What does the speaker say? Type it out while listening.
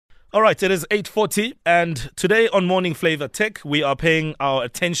All right, it is 8:40, and today on Morning Flavor Tech, we are paying our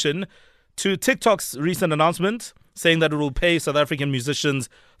attention to TikTok's recent announcement saying that it will pay South African musicians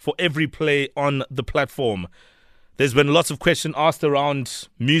for every play on the platform. There's been lots of questions asked around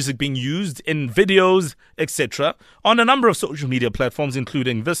music being used in videos, etc., on a number of social media platforms,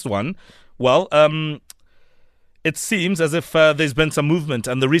 including this one. Well, it seems as if there's been some movement,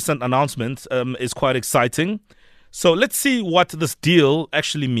 and the recent announcement is quite exciting. So let's see what this deal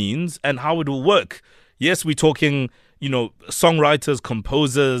actually means and how it will work. Yes, we're talking, songwriters,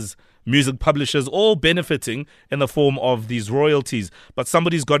 composers, music publishers, all benefiting in the form of these royalties. But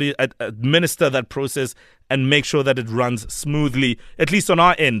somebody's got to administer that process and make sure that it runs smoothly, at least on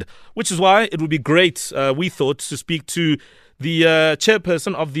our end, which is why it would be great, we thought, to speak to the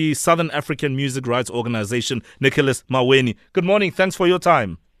chairperson of the Southern African Music Rights Organization, Nicholas Maweni. Good morning. Thanks for your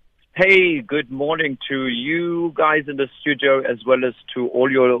time. Hey, good morning to you guys in the studio as well as to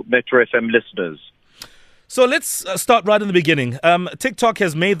all your Metro FM listeners. So let's start right in the beginning. TikTok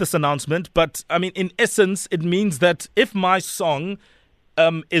has made this announcement, but in essence, it means that if my song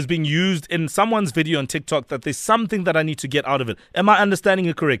is being used in someone's video on TikTok, that there's something that I need to get out of it. Am I understanding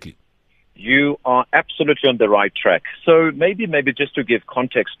it correctly? You are absolutely on the right track. So maybe just to give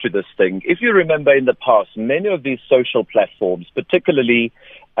context to this thing, if you remember in the past, many of these social platforms, particularly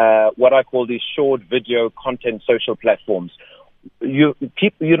what I call these short video content social platforms, when you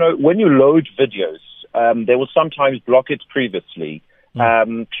load videos, they will sometimes block it previously,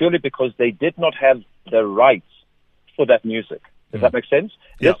 purely because they did not have the rights for that music. Does that make sense?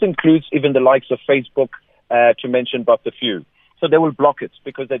 Yeah. This includes even the likes of Facebook, to mention but a few. So they will block it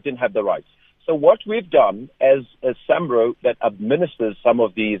because they didn't have the rights. So what we've done as SAMRO that administers some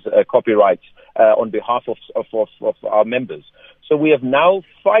of these copyrights on behalf of our members. So we have now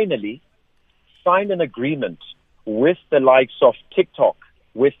finally signed an agreement with the likes of TikTok,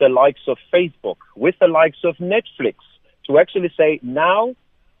 with the likes of Facebook, with the likes of Netflix to actually say now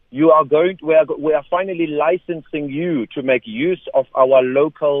we are finally licensing you to make use of our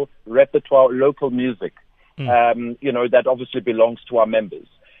local repertoire, local music. That obviously belongs to our members.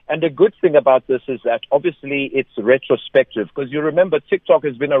 And the good thing about this is that obviously it's retrospective because you remember TikTok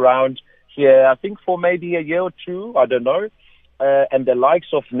has been around here, I think for maybe a year or two, I don't know. And the likes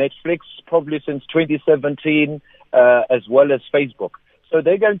of Netflix probably since 2017, as well as Facebook. So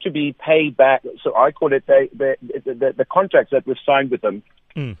they're going to be paid back. So I call it the contracts that we've signed with them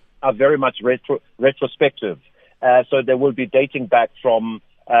are very much retrospective. So they will be dating back from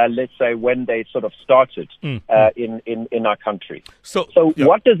let's say when they sort of started in our country. So yeah.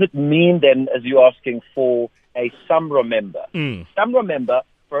 What does it mean then, as you're asking, for a SAMRO member? SAMRO member,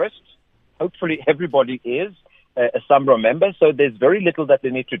 first, hopefully everybody is a SAMRO member, so there's very little that they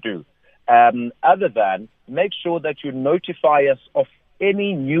need to do. Other than make sure that you notify us of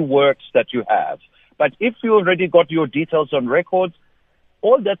any new works that you have. But if you already got your details on records,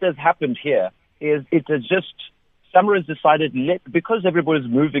 all that has happened here is it is just SAMRO has decided, because everybody's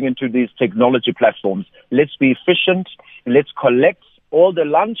moving into these technology platforms, let's be efficient, let's collect all the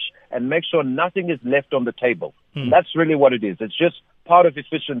lunch and make sure nothing is left on the table. And that's really what it is. It's just part of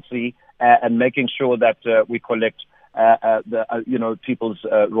efficiency and making sure that we collect people's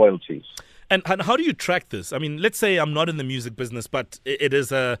royalties. And how do you track this? Let's say I'm not in the music business, but it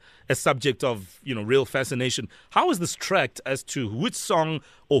is a subject of, real fascination. How is this tracked as to which song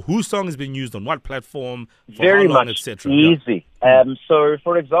or whose song is being used on what platform, for very how long, much etc.? Easy. So,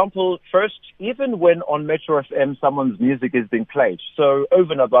 for example, first, even when on Metro FM someone's music is being played, so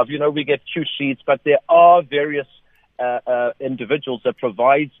over and above, we get cue sheets, but there are various individuals that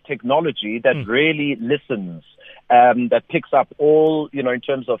provides technology that really listens. That picks up all, in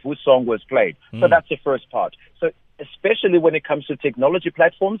terms of whose song was played. So that's the first part. So especially when it comes to technology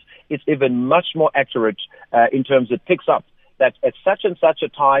platforms, it's even much more accurate in terms it picks up that at such and such a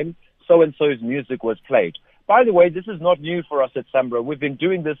time, so-and-so's music was played. By the way, this is not new for us at SAMRO. We've been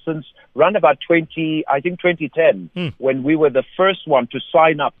doing this since around about 2010, when we were the first one to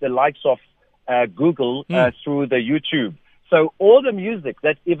sign up the likes of Google through the YouTube. So all the music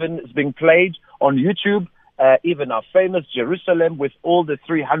that even is being played on YouTube, even our famous Jerusalem with all the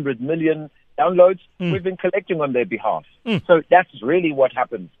 300 million downloads, we've been collecting on their behalf. So that's really what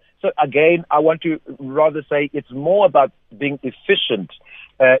happens. So again, I want to rather say it's more about being efficient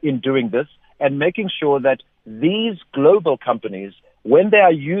in doing this and making sure that these global companies, when they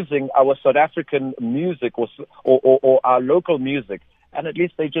are using our South African music or our local music, and at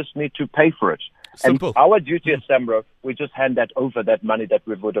least they just need to pay for it. Simple. And our duty as SAMRO, we just hand that over, that money that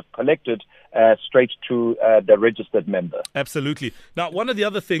we would have collected, straight to the registered member. Absolutely. Now, one of the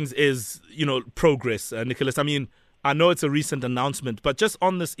other things is, progress, Nicholas. I know it's a recent announcement, but just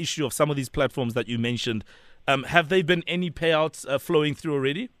on this issue of some of these platforms that you mentioned, have there been any payouts flowing through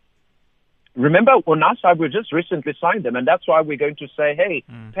already? Remember, on our side, we just recently signed them, and that's why we're going to say, hey,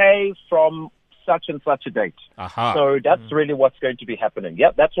 pay from such and such a date. So that's really what's going to be happening.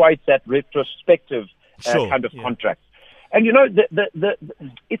 Yeah, that's why it's that retrospective kind of contract. And, you know,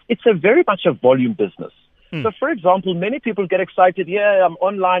 it's a very much a volume business. So, for example, many people get excited, yeah, I'm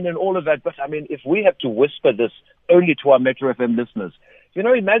online and all of that. But, I mean, if we have to whisper this only to our Metro FM listeners, you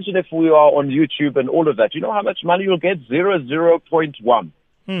know, imagine if we are on YouTube and all of that. You know how much money you'll get? 0.1.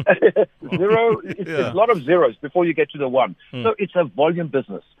 It's a lot of zeros before you get to the one. So it's a volume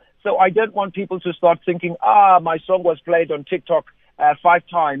business. So I don't want people to start thinking, my song was played on TikTok 5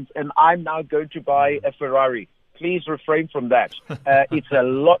 times and I'm now going to buy a Ferrari. Please refrain from that. It's a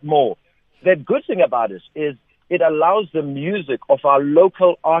lot more. The good thing about it is it allows the music of our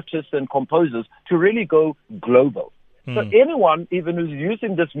local artists and composers to really go global. So anyone, even who's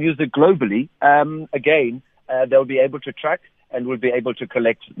using this music globally, again, they'll be able to track and will be able to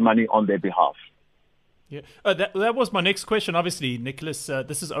collect money on their behalf. Yeah, that was my next question. Obviously, Nicholas,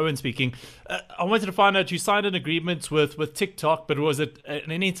 this is Owen speaking. I wanted to find out, you signed an agreement with TikTok, but was it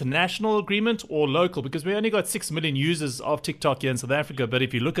an international agreement or local? Because we only got 6 million users of TikTok here in South Africa, but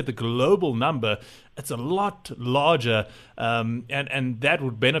if you look at the global number, it's a lot larger, and that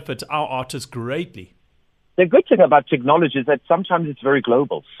would benefit our artists greatly. The good thing about technology is that sometimes it's very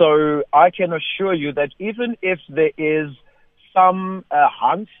global. So I can assure you that even if there is some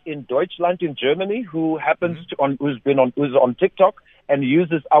Hans in Deutschland, in Germany, who happens who's on TikTok and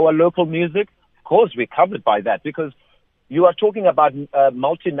uses our local music, of course we're covered by that, because you are talking about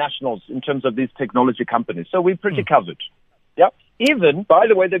multinationals in terms of these technology companies. So we're pretty covered. Yeah. Even, by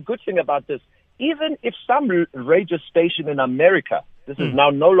the way, the good thing about this, even if some radio station in America, this is now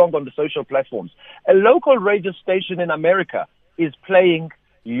no longer on the social platforms, a local radio station in America is playing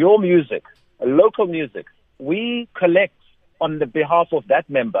your music, local music, we collect on the behalf of that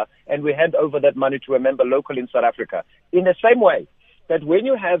member, and we hand over that money to a member local in South Africa. In the same way that when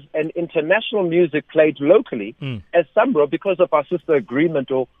you have an international music played locally, as Sambro, because of our sister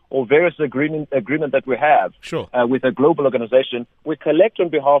agreement or various agreement that we have with a global organization, we collect on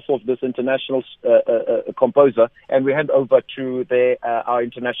behalf of this international composer, and we hand over to our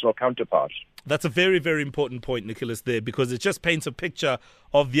international counterparts. That's a very, very important point, Nicholas, there, because it just paints a picture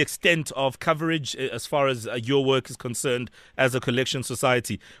of the extent of coverage as far as your work is concerned as a collection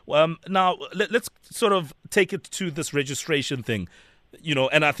society. Now, let's sort of take it to this registration thing, you know,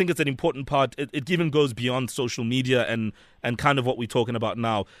 and I think it's an important part. It even goes beyond social media and kind of what we're talking about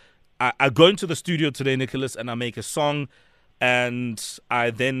now. I go into the studio today, Nicholas, and I make a song, and I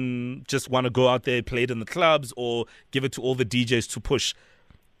then just want to go out there, play it in the clubs, or give it to all the DJs to push.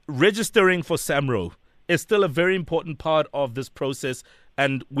 Registering for SAMRO is still a very important part of this process,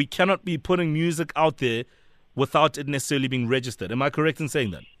 and we cannot be putting music out there without it necessarily being registered. Am I correct in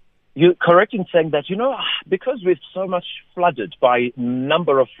saying that? You're correct in saying that, you know, because we're so much flooded by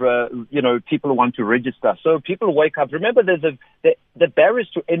number of, people who want to register. So people wake up. Remember, the barriers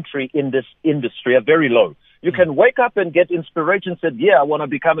to entry in this industry are very low. You can wake up and get inspiration, said, yeah, I want to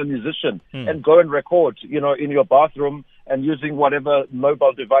become a musician, and go and record, you know, in your bathroom and using whatever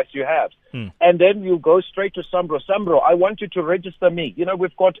mobile device you have. And then you go straight to Sambro. Sambro, I want you to register me. You know,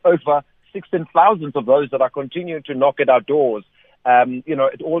 we've got over 16,000 of those that are continuing to knock at our doors,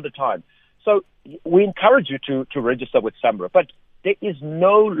 all the time. So we encourage you to register with Sambro. But there is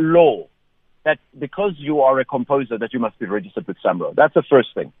no law that because you are a composer that you must be registered with Sambro. That's the first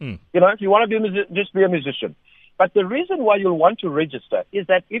thing. You know, if you want to be just be a musician. But the reason why you'll want to register is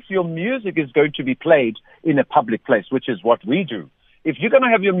that if your music is going to be played in a public place, which is what we do, if you're going to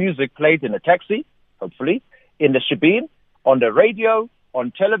have your music played in a taxi, hopefully, in the shebeen, on the radio,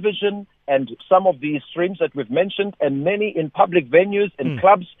 on television, and some of these streams that we've mentioned, and many in public venues, in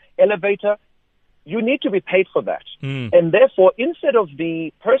clubs, elevator, you need to be paid for that. And therefore, instead of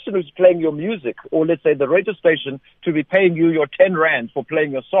the person who's playing your music, or let's say the radio station, to be paying you your 10 Rand for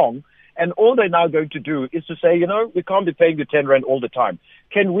playing your song, and all they're now going to do is to say, you know, we can't be paying you 10 Rand all the time.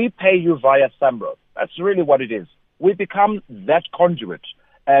 Can we pay you via Sambro? That's really what it is. We become that conduit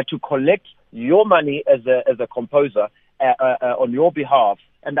to collect your money as a composer on your behalf,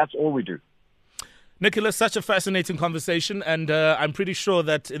 and that's all we do. Nicholas, such a fascinating conversation, and I'm pretty sure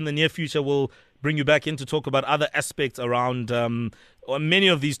that in the near future we'll bring you back in to talk about other aspects around many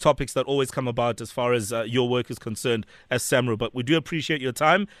of these topics that always come about as far as your work is concerned as SAMRO. But we do appreciate your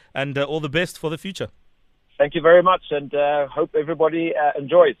time, and all the best for the future. Thank you very much, and hope everybody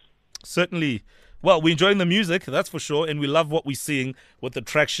enjoys. Certainly. Well, we're enjoying the music, that's for sure, and we love what we're seeing with the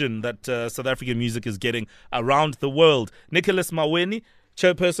traction that South African music is getting around the world. Nicholas Maweni,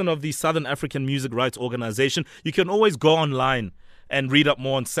 chairperson of the Southern African Music Rights Organization. You can always go online and read up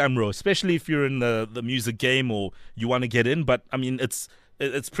more on SAMRO, especially if you're in the music game or you want to get in. But, I mean, it's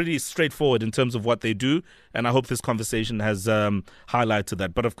pretty straightforward in terms of what they do, and I hope this conversation has highlighted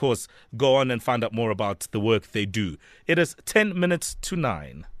that. But, of course, go on and find out more about the work they do. It is 10 minutes to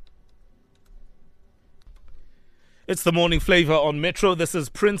 9. It's the morning flavor on Metro. This is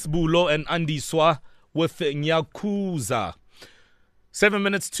Prince Bulo and Andy Swa with Nyakuza. 7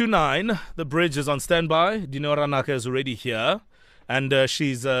 minutes to 9. The bridge is on standby. Dino Ranaka is already here. And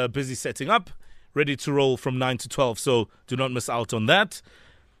she's busy setting up, ready to roll from 9 to 12. So do not miss out on that.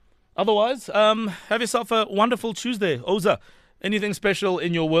 Otherwise, have yourself a wonderful Tuesday. Oza, anything special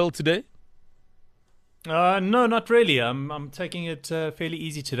in your world today? No, not really. I'm taking it fairly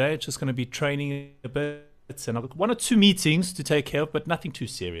easy today. It's just going to be training a bit. And I've got 1 or 2 meetings to take care of, but nothing too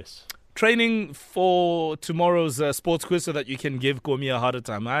serious. Training for tomorrow's sports quiz so that you can give Komi a harder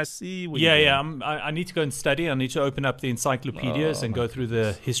time. I see. I need to go and study. I need to open up the encyclopedias and go through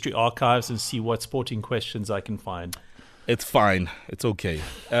the history archives and see what sporting questions I can find. It's fine. It's okay.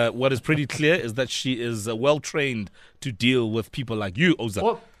 What is pretty clear is that she is well trained to deal with people like you, Oza.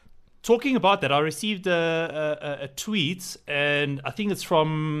 Well, talking about that, I received a tweet, and I think it's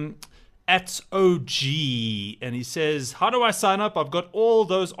from @OG, and he says, how do I sign up? I've got all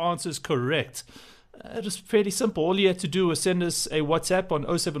those answers correct. Just fairly simple. All you have to do is send us a WhatsApp on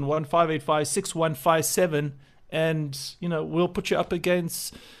 071-585-6157, and we'll put you up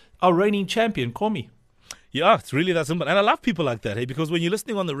against our reigning champion, Komi. Yeah, it's really that simple. And I love people like that, hey, because when you're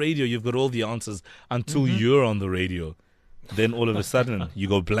listening on the radio, you've got all the answers until you're on the radio. Then all of a sudden, you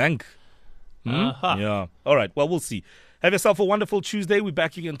go blank. Yeah. All right. Well, we'll see. Have yourself a wonderful Tuesday. We're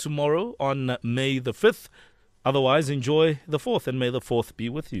back again tomorrow on May the 5th. Otherwise, enjoy the 4th, and may the 4th be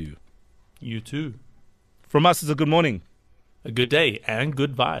with you. You too. From us, it's a good morning. A good day and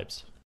good vibes.